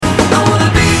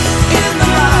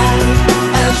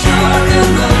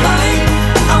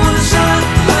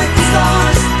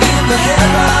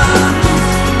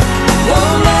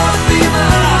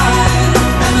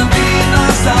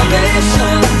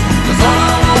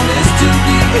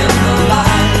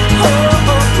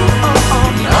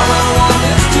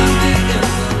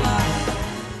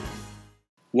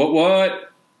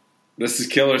What? This is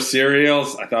Killer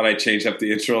Cereals. I thought I'd change up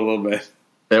the intro a little bit.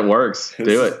 It works.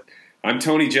 Do it. I'm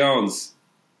Tony Jones.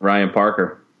 Ryan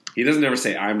Parker. He doesn't ever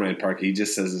say I'm Ryan Parker. He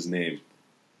just says his name.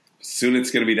 Soon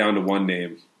it's going to be down to one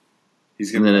name.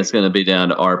 And then it's going to be down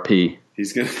to RP.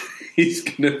 He's going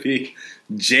to be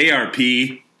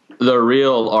JRP. The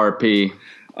real RP.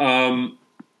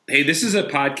 Hey, this is a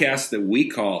podcast that we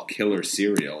call Killer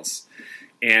Cereals.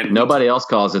 And nobody else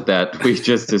calls it that. It's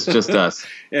just us.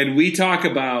 And we talk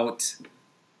about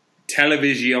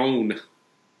television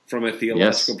from a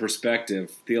theological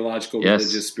perspective,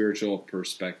 religious, spiritual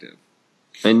perspective.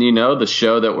 And you know, the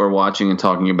show that we're watching and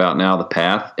talking about now, The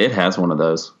Path, it has one of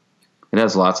those. It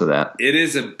has lots of that. It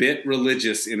is a bit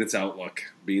religious in its outlook,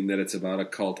 being that it's about a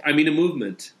cult. I mean, a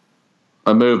movement.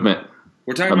 A movement.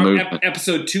 We're talking about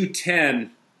episode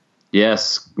 210.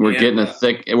 Yes, we're getting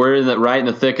we're right in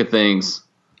the thick of things.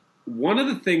 One of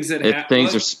the things that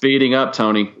things are speeding up,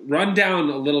 Tony. Run down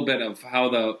a little bit of how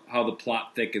the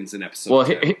plot thickens in episode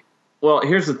 10. Well,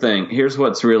 here's the thing. Here's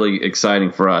what's really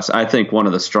exciting for us. I think one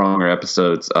of the stronger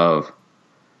episodes of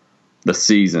the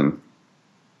season.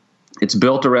 It's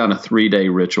built around a 3-day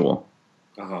ritual,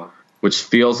 which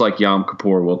feels like Yom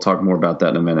Kippur. We'll talk more about that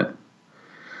in a minute.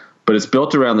 But it's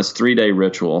built around this 3-day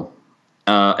ritual,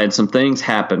 and some things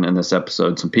happen in this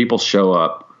episode. Some people show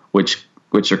up, which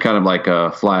are kind of like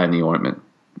a fly in the ointment,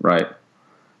 right?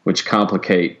 Which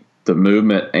complicate the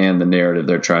movement and the narrative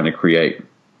they're trying to create.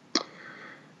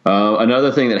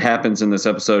 Another thing that happens in this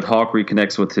episode, Hawk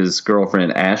reconnects with his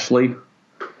girlfriend Ashley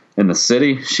in the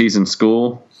city. She's in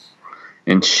school,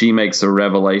 and she makes a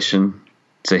revelation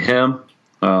to him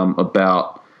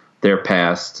about their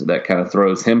past that kind of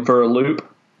throws him for a loop.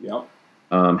 Yep.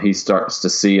 He starts to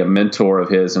see a mentor of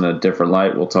his in a different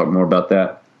light. We'll talk more about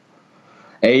that.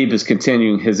 Abe is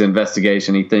continuing his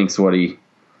investigation. He thinks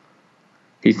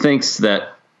he thinks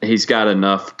that he's got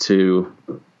enough to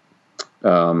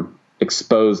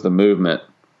expose the movement,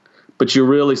 but you're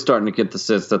really starting to get the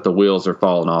sense that the wheels are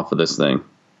falling off of this thing.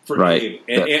 For right?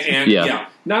 Abe.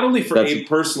 Not only for Abe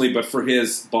personally, but for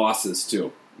his bosses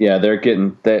too. Yeah, they're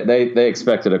getting they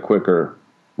expected a quicker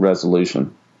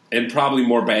resolution. And probably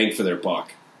more bang for their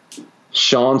buck.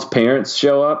 Sean's parents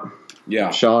show up.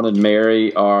 Yeah. Sean and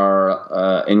Mary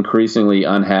are increasingly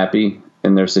unhappy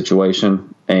in their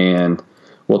situation, and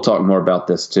we'll talk more about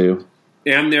this too.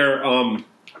 And their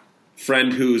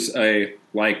friend who's a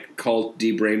cult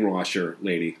de-brainwasher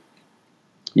lady.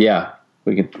 Yeah,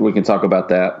 we can talk about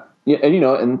that. Yeah,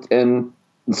 and and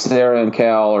Sarah and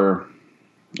Cal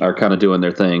are kind of doing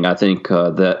their thing. I think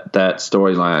that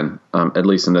storyline, at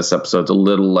least in this episode, is a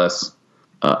little less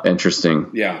interesting.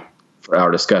 Yeah. For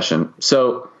our discussion.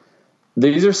 So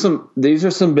these are some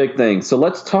big things. So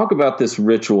let's talk about this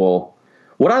ritual.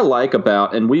 What I like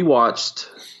about, and we watched,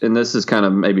 and this is kind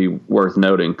of maybe worth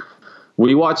noting,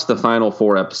 we watched the final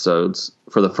 4 episodes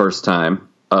for the first time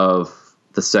of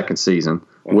the second season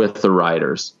with the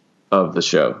writers of the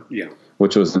show. Yeah.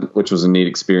 Which was a neat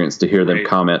experience to hear them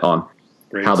comment on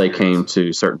how they came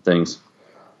to certain things.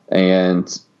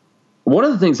 And one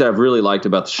of the things that I've really liked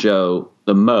about the show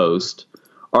the most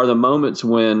are the moments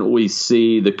when we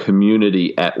see the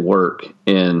community at work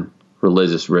in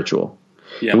religious ritual.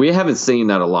 Yeah. We haven't seen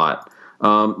that a lot.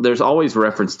 There's always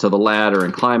reference to the ladder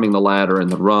and climbing the ladder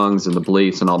and the rungs and the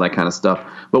beliefs and all that kind of stuff,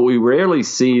 but we rarely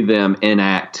see them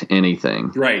enact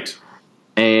anything. Right.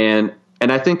 And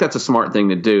I think that's a smart thing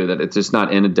to do, that it's just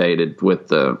not inundated with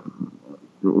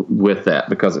that,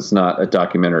 because it's not a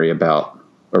documentary about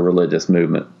a religious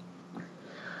movement.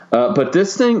 But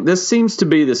this seems to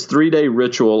be this 3-day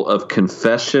ritual of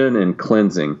confession and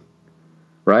cleansing,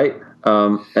 right?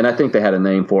 And I think they had a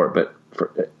name for it,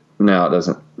 but now it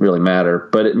doesn't really matter.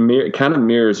 But it kind of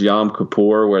mirrors Yom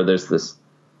Kippur, where there's this,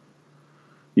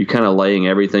 you kind of laying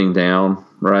everything down,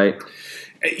 right?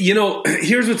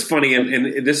 Here's what's funny,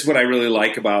 and this is what I really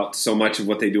like about so much of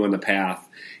what they do on The Path,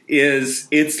 is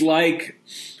it's like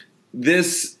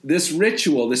this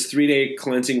ritual, this 3-day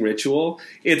cleansing ritual,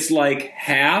 it's like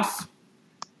half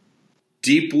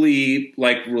deeply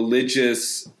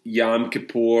religious Yom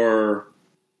Kippur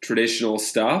traditional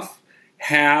stuff,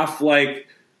 half like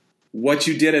what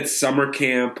you did at summer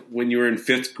camp when you were in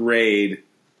 5th grade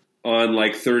on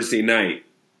Thursday night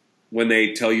when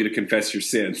they tell you to confess your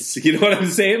sins. You know what I'm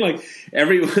saying?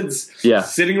 Everyone's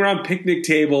sitting around picnic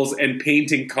tables and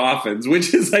painting coffins,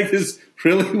 which is this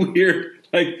really weird,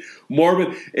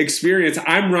 morbid experience.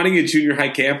 I'm running a junior high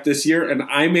camp this year, and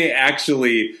I may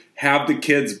actually have the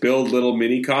kids build little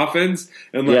mini coffins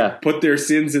and put their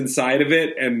sins inside of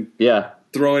it and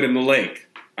throw it in the lake.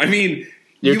 I mean,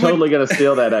 You're totally going to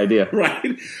steal that idea.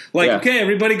 Right? Like, okay,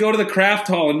 everybody go to the craft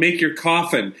hall and make your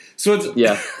coffin. So it's,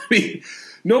 I mean,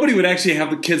 nobody would actually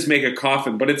have the kids make a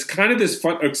coffin, but it's kind of this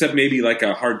fun, except maybe like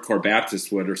a hardcore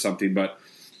Baptist would or something. But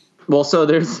well, so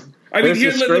there's. I mean,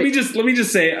 here, let me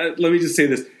just say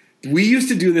this. We used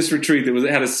to do this retreat that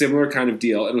had a similar kind of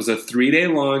deal. It was a 3-day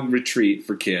long retreat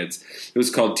for kids. It was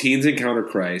called Teens Encounter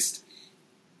Christ,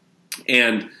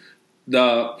 and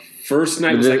the first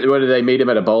night was like, what, did they meet him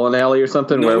at a bowling alley or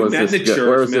something? No, where was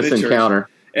this encounter?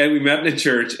 And we met in a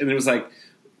church, and it was like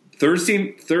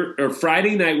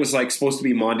Friday night was like supposed to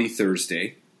be Maundy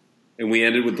Thursday, and we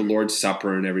ended with the Lord's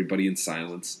Supper and everybody in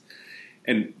silence.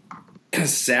 And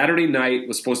Saturday night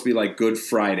was supposed to be like Good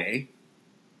Friday,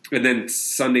 and then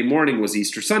Sunday morning was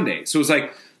Easter Sunday. So it was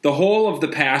like the whole of the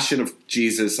Passion of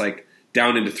Jesus, like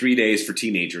down into 3 days for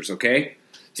teenagers. Okay,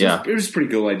 so it was a pretty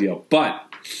cool idea, but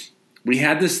we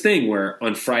had this thing where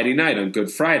on Friday night, on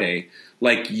Good Friday,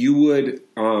 like you would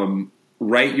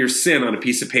write your sin on a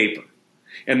piece of paper.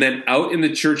 And then out in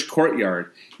the church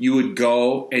courtyard, you would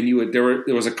go and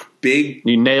there was a big...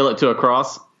 You nail it to a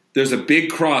cross? There's a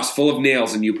big cross full of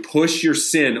nails, and you push your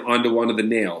sin onto one of the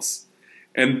nails.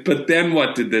 But then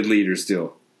what did the leaders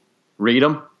do? Read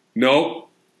them? Nope.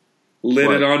 Lit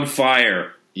it on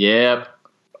fire. Yep.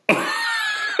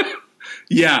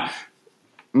 Yeah.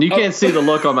 You can't see the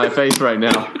look on my face right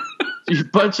now. You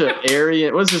bunch of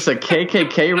Aryan. Was this a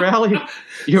KKK rally?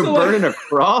 You're burning a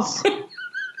cross.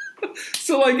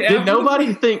 So like, did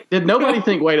nobody think?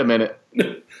 Wait a minute.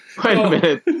 Wait a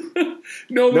minute.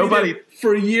 Nobody.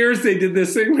 For years they did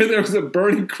this thing where there was a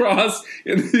burning cross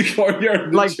in the courtyard.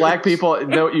 Of the church. Black people.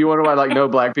 No, you wonder why no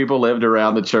black people lived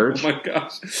around the church. Oh my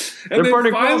gosh! And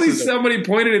then finally somebody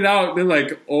pointed it out. And they're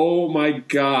like, "Oh my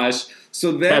gosh!"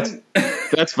 So then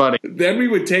that's funny. Then we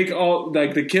would take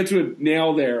the kids would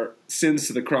nail their sins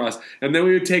to the cross, and then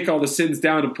we would take all the sins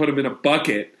down and put them in a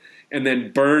bucket and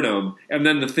then burn them. And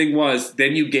then the thing was,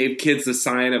 then you gave kids the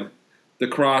sign of the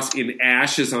cross in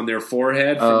ashes on their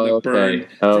forehead from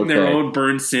from their own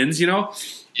burned sins, you know?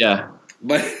 Yeah.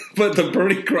 But the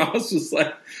burning cross was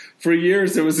like, for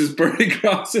years there was this burning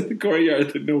cross in the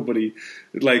courtyard that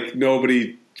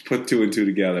nobody put two and two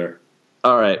together.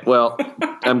 All right. Well,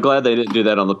 I'm glad they didn't do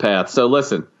that on the path. So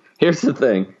listen, here's the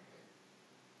thing.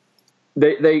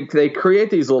 They create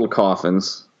these little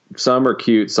coffins. Some are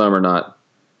cute, some are not.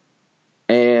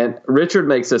 And Richard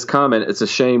makes this comment, it's a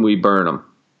shame we burn them.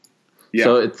 Yeah.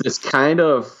 So it's this kind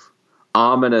of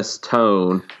ominous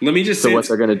tone. Let me just say what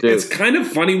they're going to do. It's kind of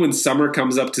funny when Summer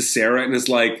comes up to Sarah and is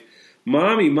like,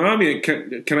 Mommy,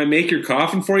 can I make your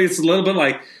coffin for you? It's a little bit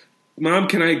like, Mom,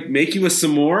 can I make you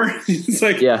some more? It's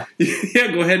like, yeah,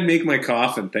 go ahead and make my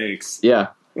coffin. Thanks. Yeah.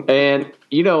 And,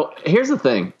 here's the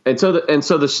thing. And so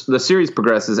the series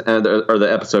progresses, or the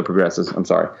episode progresses. I'm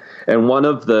sorry. And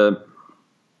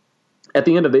at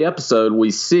the end of the episode,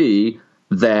 we see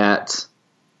that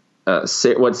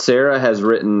what Sarah has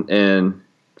written in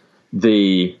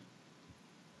the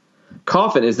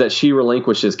coffin is that she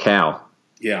relinquishes Cal.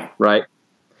 Yeah. Right?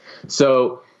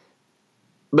 So,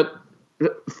 but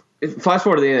flash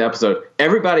forward to the end of the episode.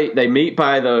 Everybody, they meet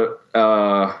by the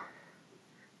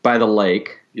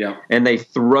lake. Yeah. And they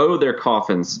throw their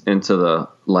coffins into the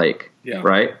lake. Yeah.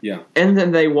 Right? Yeah. And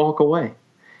then they walk away.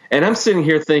 And I'm sitting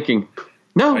here thinking,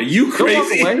 no. Are you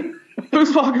crazy? Walk away.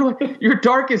 Who's walking away? Your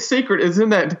darkest secret is in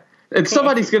that. And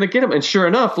somebody's going to get them. And sure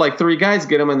enough, like 3 guys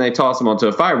get them and they toss them onto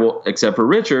a fire. Well, except for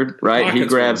Richard, right? He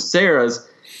grabs Sarah's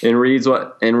and read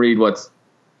what's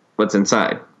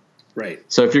inside. Right.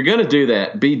 So if you're going to do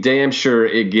that, be damn sure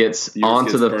it gets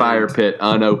onto the fire pit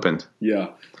unopened.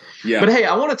 Yeah. Yeah. But hey,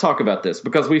 I want to talk about this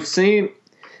because we've seen,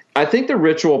 I think the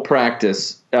ritual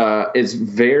practice is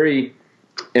very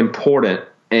important,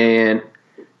 and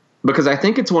because I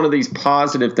think it's one of these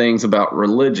positive things about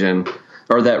religion,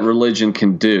 or that religion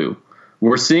can do.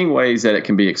 We're seeing ways that it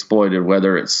can be exploited,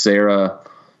 whether it's Sarah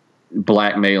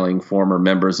blackmailing former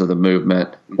members of the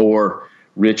movement or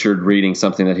Richard reading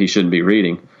something that he shouldn't be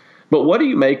reading. But what do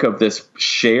you make of this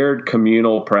shared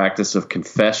communal practice of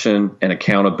confession and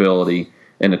accountability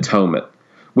and atonement?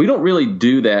 We don't really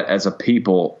do that as a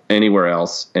people anywhere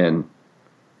else in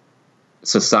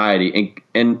society,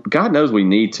 and God knows we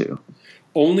need to.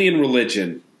 Only in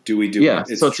religion do we do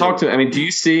it. So talk to me. I mean, do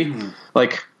you see,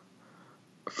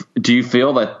 do you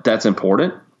feel that that's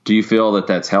important? Do you feel that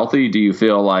that's healthy? Do you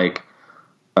feel like,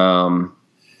 or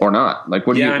not? Like,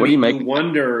 what do you make?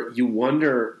 You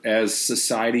wonder as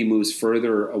society moves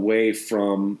further away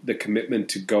from the commitment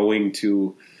to going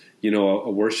to,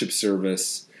 a worship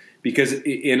service, because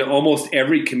in almost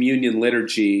every communion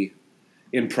liturgy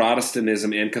in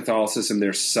Protestantism and Catholicism,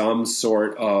 there's some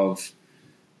sort of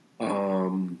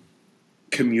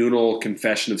communal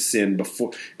confession of sin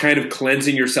before, kind of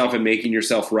cleansing yourself and making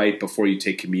yourself right before you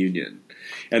take communion.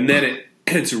 And then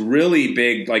it's really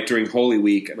big, like during Holy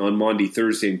Week and on Maundy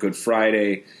Thursday and Good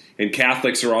Friday. And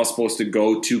Catholics are all supposed to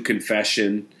go to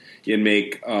confession and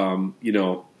make,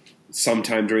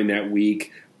 sometime during that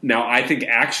week. Now, I think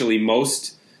actually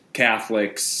most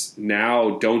Catholics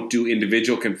now don't do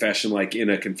individual confession like in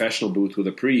a confessional booth with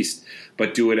a priest,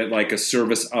 but do it at like a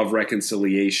service of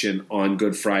reconciliation on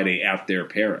Good Friday at their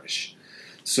parish.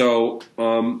 So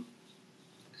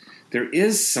there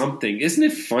is something, isn't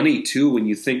it funny too when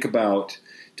you think about,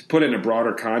 to put it in a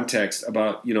broader context,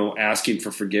 about asking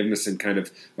for forgiveness and kind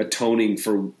of atoning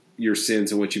for your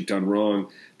sins and what you've done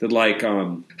wrong, that like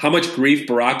how much grief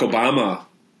Barack Obama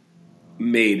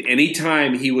made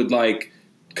anytime he would like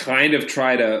kind of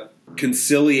try to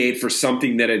conciliate for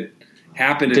something that had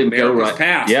happened in America's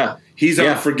past. Yeah. He's on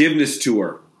a forgiveness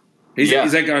tour. He's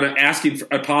like on an asking for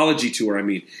apology tour. I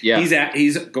mean,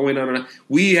 he's going on.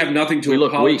 We have nothing to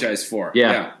apologize for.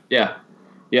 Yeah.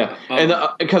 And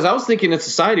because I was thinking in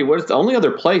society, what is the only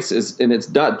other place is, and it's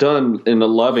not done in a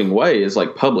loving way, is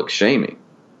like public shaming,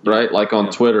 right? Like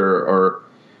on Twitter or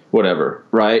whatever,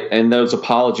 right? And those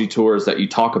apology tours that you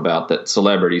talk about that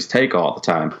celebrities take all the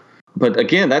time. But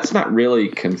again, that's not really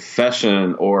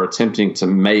confession or attempting to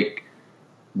make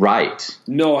right.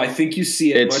 No, I think you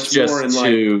see it much more in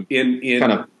like in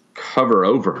kind of cover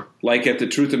over, like at the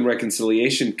Truth and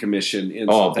Reconciliation Commission in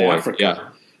South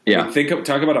Africa. Yeah. I mean,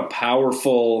 talk about a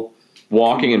powerful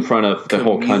walking in front of the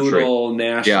whole country,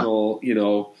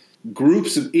 national,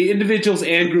 groups of individuals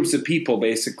and groups of people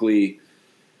basically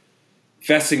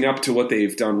fessing up to what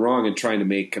they've done wrong and trying to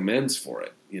make amends for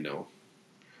it.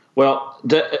 Well,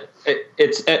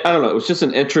 it's I don't know. It was just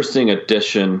an interesting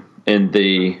addition in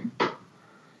the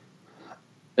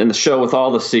show with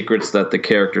all the secrets that the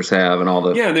characters have and all the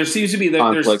and there seems to be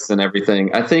conflicts and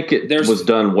everything. I think it was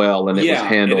done well and it was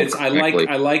handled correctly.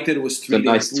 I like that it was 3 days.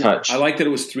 Nice touch. I like that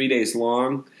it was 3 days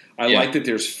long. I like that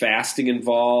there's fasting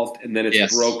involved, and then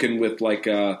it's broken with like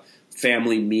a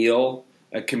family meal,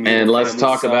 a community. And let's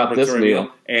talk about this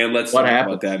meal. And let's talk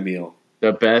about that meal.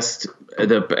 The best.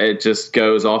 It just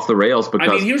goes off the rails because.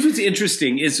 I mean, here's what's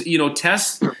interesting is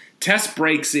Tess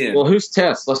breaks in. Well, who's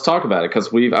Tess? Let's talk about it because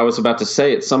I was about to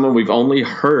say it's someone we've only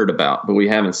heard about but we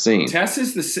haven't seen. Tess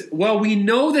is we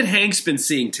know that Hank's been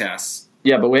seeing Tess.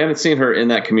 Yeah, but we haven't seen her in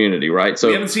that community, right? So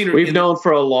we haven't seen her. We've known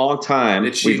for a long time.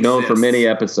 We've known for many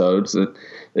episodes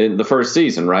in the first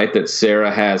season, right, that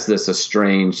Sarah has this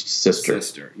estranged sister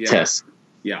Tess.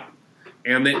 Yeah,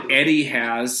 and that Eddie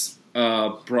has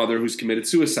a brother who's committed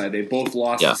suicide. They both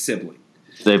lost a sibling.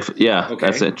 That's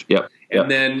it. Yep. And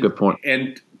then good point.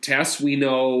 And Tess, we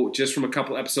know just from a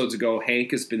couple episodes ago,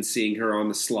 Hank has been seeing her on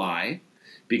the sly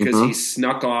because he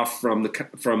snuck off from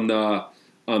the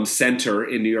center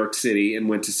in New York City and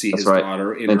went to see his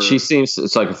daughter. She seems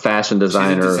it's like a fashion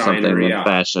designer or something in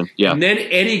fashion. Yeah. And then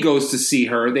Eddie goes to see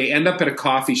her. They end up at a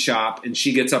coffee shop, and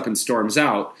she gets up and storms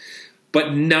out,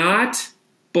 but not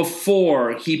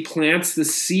before he plants the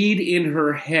seed in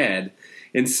her head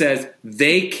and says,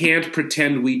 "They can't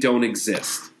pretend we don't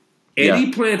exist."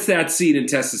 Eddie plants that seed in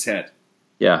Tess's head.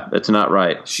 Yeah, that's not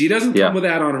right. She doesn't come with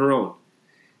that on her own.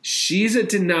 She's a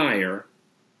denier,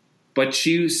 but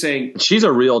she's saying... She's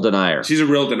a real denier. She's a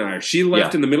real denier. She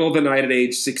left in the middle of the night at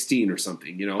age 16 or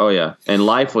something, Oh, yeah. And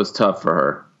life was tough for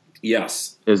her.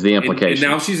 Yes. Is the implication.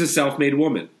 And now she's a self-made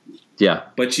woman. Yeah.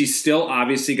 But she's still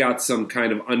obviously got some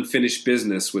kind of unfinished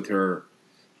business with her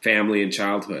family and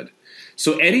childhood.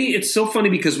 So Eddie, it's so funny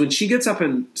because when she gets up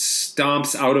and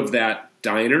stomps out of that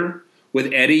diner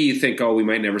with Eddie, you think, oh, we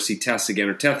might never see Tess again.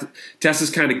 Or Tess is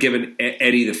kind of giving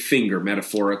Eddie the finger,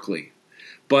 metaphorically.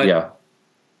 But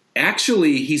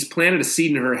actually, he's planted a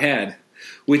seed in her head,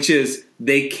 which is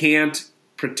they can't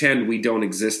pretend we don't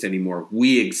exist anymore.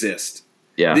 We exist.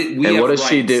 Yeah. And what does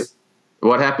she do?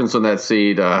 What happens when that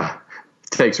seed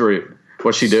takes root?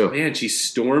 What's she do? Man, she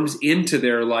storms into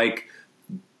their,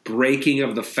 breaking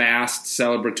of the fast,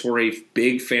 celebratory,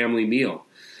 big family meal.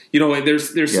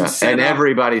 There's some setup. And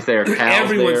everybody's there.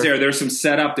 Everyone's there. There's some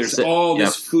setup. There's all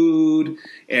this food,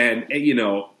 and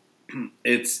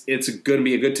it's going to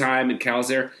be a good time. And Cal's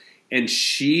there, and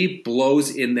she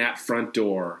blows in that front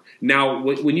door. Now,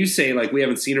 when you say we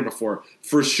haven't seen her before,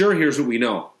 for sure, here's what we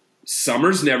know: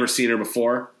 Summer's never seen her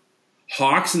before.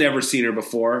 Hawk's never seen her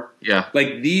before. Yeah,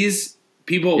 these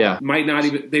people might not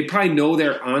even. They probably know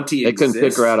their auntie exists. They couldn't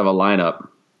pick her out of a lineup,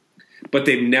 but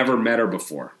they've never met her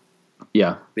before.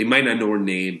 Yeah. They might not know her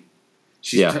name.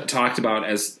 She's talked about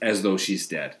as though she's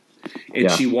dead.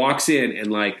 And she walks in and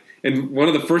And one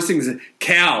of the first things,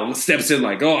 Cal steps in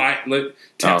like, can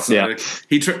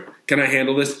I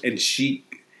handle this?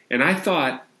 And I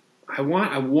thought, I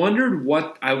wondered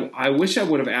what, I wish I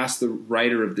would have asked the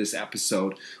writer of this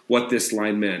episode what this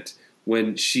line meant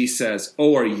when she says,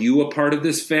 "Oh, are you a part of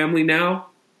this family now?"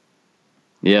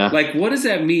 Yeah. Like, what does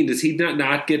that mean? Does he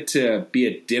not get to be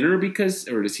at dinner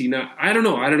or does he not? I don't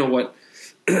know. I don't know what,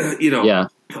 Yeah.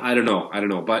 I don't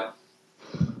know. But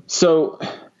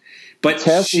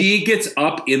she gets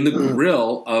up in the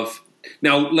grill of,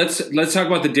 now let's talk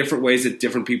about the different ways that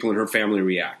different people in her family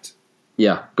react.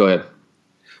 Yeah. Go ahead.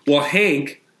 Well,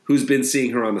 Hank, who's been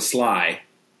seeing her on the sly,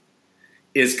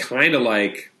 is kind of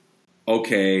like,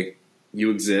 okay,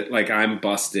 you exist. Like, I'm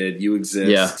busted. You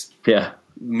exist. Yeah.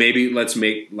 Maybe let's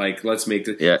make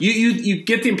the. Yeah. You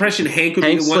get the impression Hank would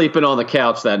be the one sleeping on the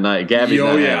couch that night. Gabby.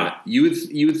 Oh yeah. You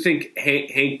would think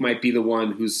Hank might be the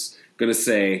one who's going to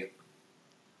say,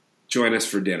 "Join us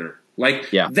for dinner." Like,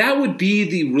 that would be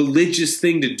the religious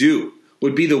thing to do.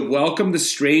 Would be to welcome the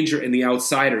stranger and the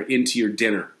outsider into your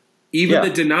dinner, even the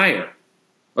denier.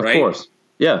 Of right? course.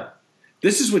 Yeah.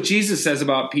 This is what Jesus says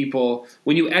about people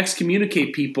when you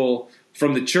excommunicate people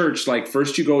from the church. Like,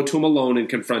 first you go to them alone and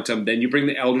confront them, then you bring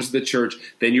the elders of the church,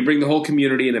 then you bring the whole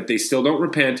community, and if they still don't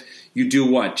repent, you do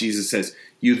what? Jesus says,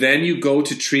 you go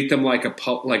to treat them like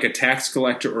a tax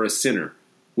collector or a sinner,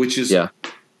 which is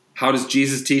how does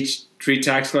Jesus treat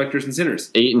tax collectors and sinners?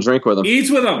 Eat and drink with them.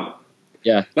 Eats with them.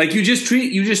 Yeah. Like, you just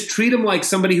treat them like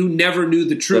somebody who never knew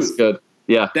the truth. That's good.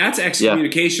 Yeah. That's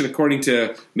excommunication according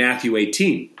to Matthew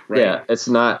 18. Right? Yeah, it's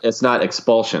not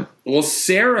expulsion. Well,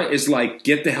 Sarah is like,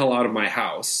 get the hell out of my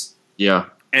house. Yeah.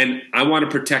 And I want to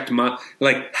protect Mom.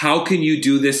 Like, how can you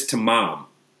do this to Mom?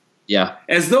 Yeah.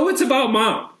 As though it's about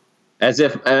Mom. As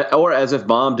if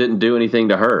Mom didn't do anything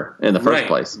to her in the first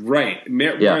place. Right.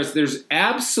 Whereas there's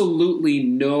absolutely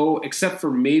no, except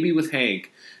for maybe with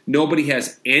Hank, nobody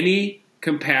has any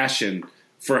compassion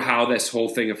for how this whole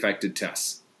thing affected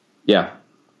Tess. Yeah.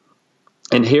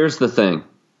 And here's the thing.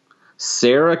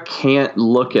 Sarah can't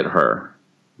look at her.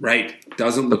 Right.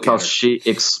 Doesn't look because at her. She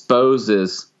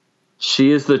exposes.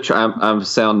 She is the. I'm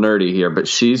sound nerdy here, but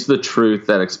she's the truth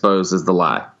that exposes the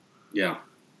lie. Yeah.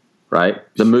 Right?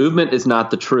 The movement is not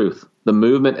the truth. The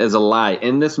movement is a lie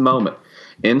in this moment.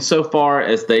 Insofar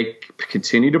as they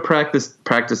continue to practice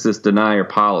this denier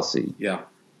policy,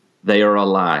 they are a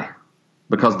lie.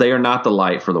 Because they are not the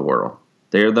light for the world.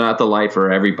 They are not the light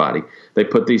for everybody. They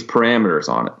put these parameters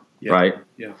on it. Right?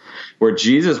 Yeah. Where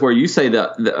you say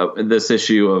that this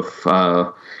issue of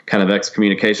kind of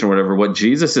excommunication or whatever, what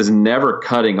Jesus is never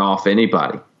cutting off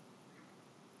anybody.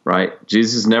 Right?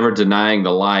 Jesus is never denying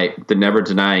the light, never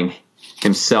denying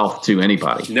himself to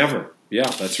anybody. Never. Yeah,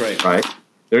 that's right. Right?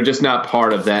 They're just not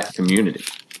part of that community.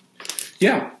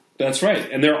 Yeah, that's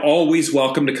right. And they're always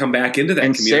welcome to come back into that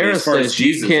community Sarah as far as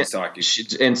Jesus is talking.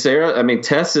 And Sarah,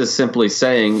 Tess is simply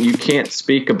saying you can't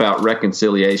speak about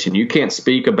reconciliation. You can't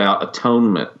speak about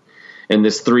atonement in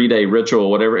this 3-day ritual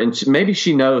or whatever. And maybe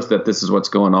she knows that this is what's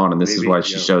going on and this is why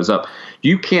she shows up.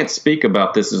 You can't speak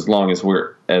about this as long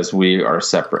as we are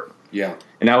separate. Yeah.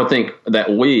 And I would think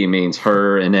that we means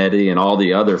her and Eddie and all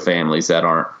the other families that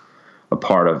aren't a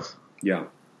part of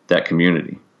that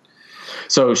community.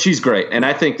 So she's great, and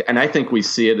I think we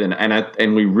see it,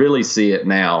 and we really see it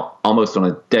now, almost on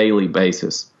a daily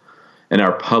basis, in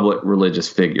our public religious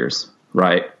figures,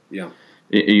 right? Yeah.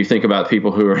 You think about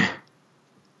people who are.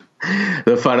 I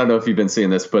don't know if you've been seeing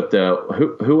this, but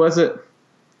who was it?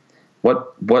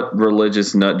 What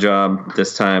religious nut job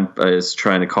this time is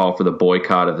trying to call for the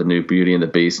boycott of the new Beauty and the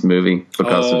Beast movie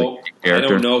because of the character? I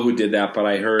don't know who did that, but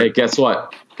I heard. Hey, guess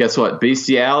what?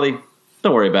 Bestiality.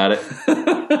 Don't worry about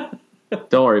it.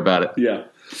 Don't worry about it. Yeah.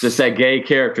 Just that gay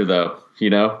character, though,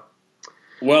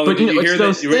 Well, but it's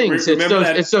those things.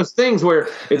 It's those things where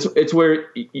it's where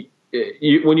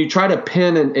you when you try to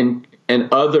pin and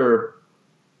other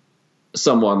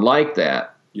someone like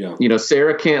that. Yeah.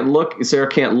 Sarah can't look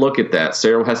at that.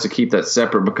 Sarah has to keep that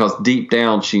separate because deep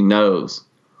down she knows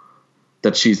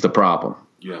that she's the problem.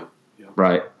 Yeah. Yeah.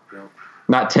 Right. Yeah.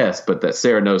 Not Tess, but that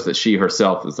Sarah knows that she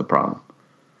herself is the problem.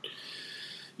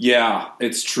 Yeah,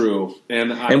 it's true,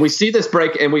 and we see this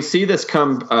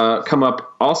come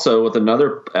up also with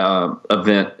another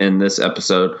event in this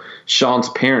episode. Sean's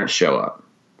parents show up,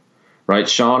 right?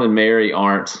 Sean and Mary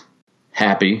aren't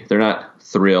happy; they're not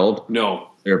thrilled. No,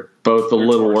 they're both a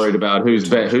little worried about who's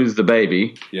the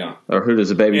baby, or who does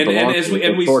the baby belong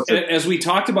to. As we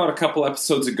talked about a couple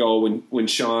episodes ago, when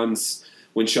Sean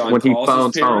calls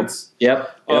his parents. Home.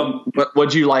 Yep. But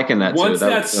what'd you like in that? Once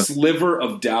that sliver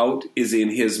of doubt is in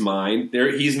his mind,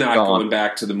 he's not going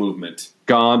back to the movement.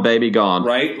 Gone, baby, gone.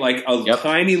 Right? Like a Yep.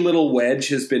 tiny little wedge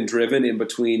has been driven in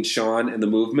between Sean and the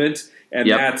movement. And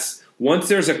Yep. that's once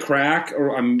there's a crack,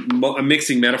 or I'm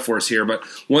mixing metaphors here, but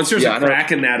once there's a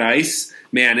crack in that ice,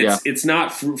 man, it's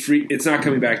not free. It's not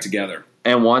coming back together.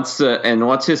 And once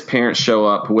his parents show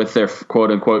up with their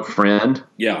quote unquote friend,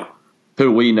 Yeah.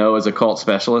 who we know as a cult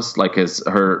specialist, like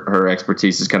her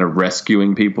expertise is kind of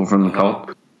rescuing people from the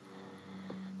cult,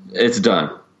 it's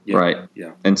done. Yeah. Right.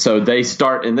 Yeah. And so they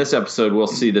start in this episode. We'll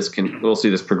see this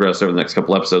progress over the next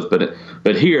couple episodes.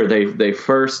 But here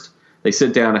they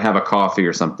sit down and have a coffee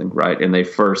or something, right? And they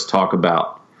first talk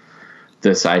about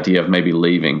this idea of maybe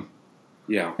leaving.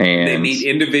 Yeah. And they meet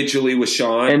individually with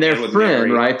Sean and their with friend,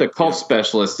 Mary. right? The cult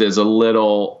specialist is a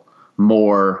little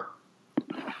more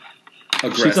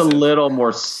Aggressive. She's a little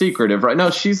more secretive, right? No,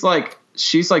 she's like,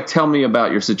 tell me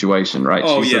about your situation, right?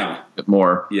 Oh, she's yeah. a bit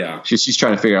more. Yeah. She's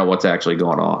trying to figure out what's actually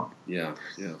going on. Yeah.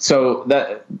 Yeah. So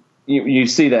that you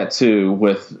see that too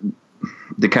with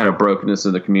the kind of brokenness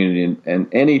of the community and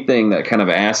anything that kind of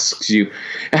asks you,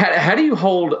 how do you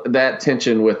hold that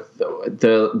tension with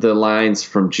the lines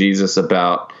from Jesus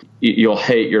about you'll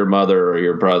hate your mother or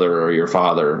your brother or your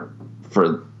father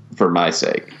for my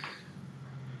sake?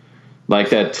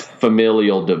 Like that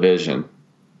familial division.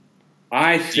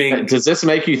 I think. Does this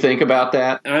make you think about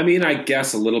that? I mean, I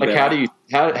guess a little bit. How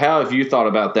have you thought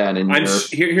about that in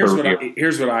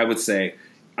here's what I would say.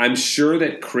 I'm sure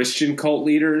that Christian cult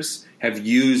leaders have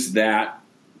used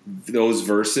those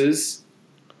verses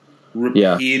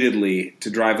repeatedly to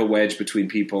drive a wedge between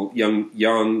people,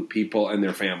 young people and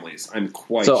their families. I'm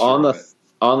quite sure. So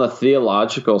on the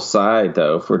theological side,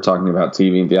 though, if we're talking about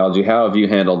TV and theology, how have you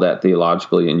handled that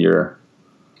theologically in your?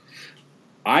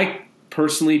 I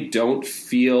personally don't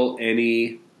feel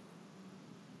any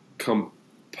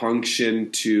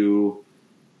compunction to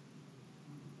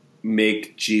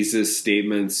make Jesus'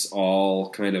 statements all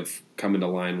kind of come into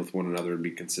line with one another and be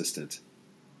consistent.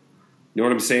 You know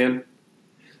what I'm saying?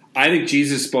 I think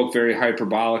Jesus spoke very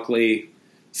hyperbolically.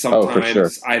 Sometimes for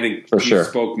sure. I think he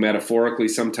spoke metaphorically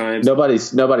sometimes.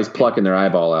 Nobody's plucking their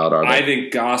eyeball out, are they? I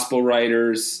think gospel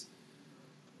writers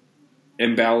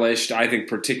embellished. I think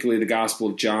particularly the Gospel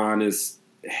of John is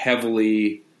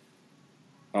heavily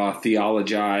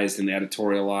theologized and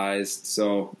editorialized.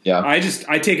 So yeah. I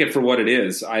take it for what it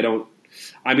is. I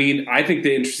think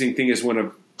the interesting thing is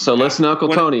so listen to Uncle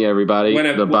Tony, everybody.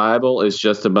 The Bible is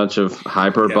just a bunch of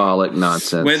hyperbolic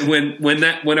nonsense. When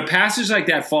a passage like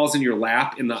that falls in your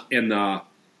lap in the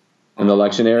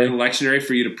lectionary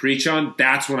for you to preach on,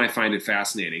 that's when I find it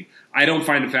fascinating. I don't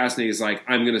find it fascinating as like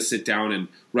I'm going to sit down and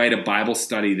write a Bible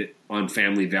study on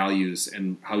family values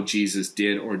and how Jesus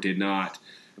did or did not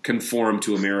conform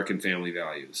to American family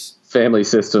values, family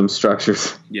system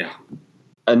structures. Yeah,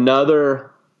 a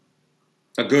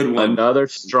good one. Another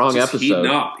strong just episode.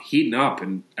 Heating up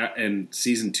in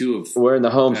season 2 of. We're in the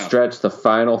home stretch, the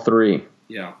final 3.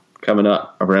 Yeah. Coming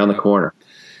up around the corner.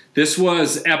 This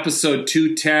was episode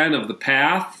 210 of The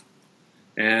Path.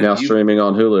 And now streaming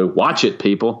on Hulu. Watch it,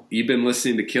 people. You've been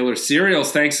listening to Killer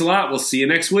Serials. Thanks a lot. We'll see you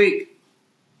next week.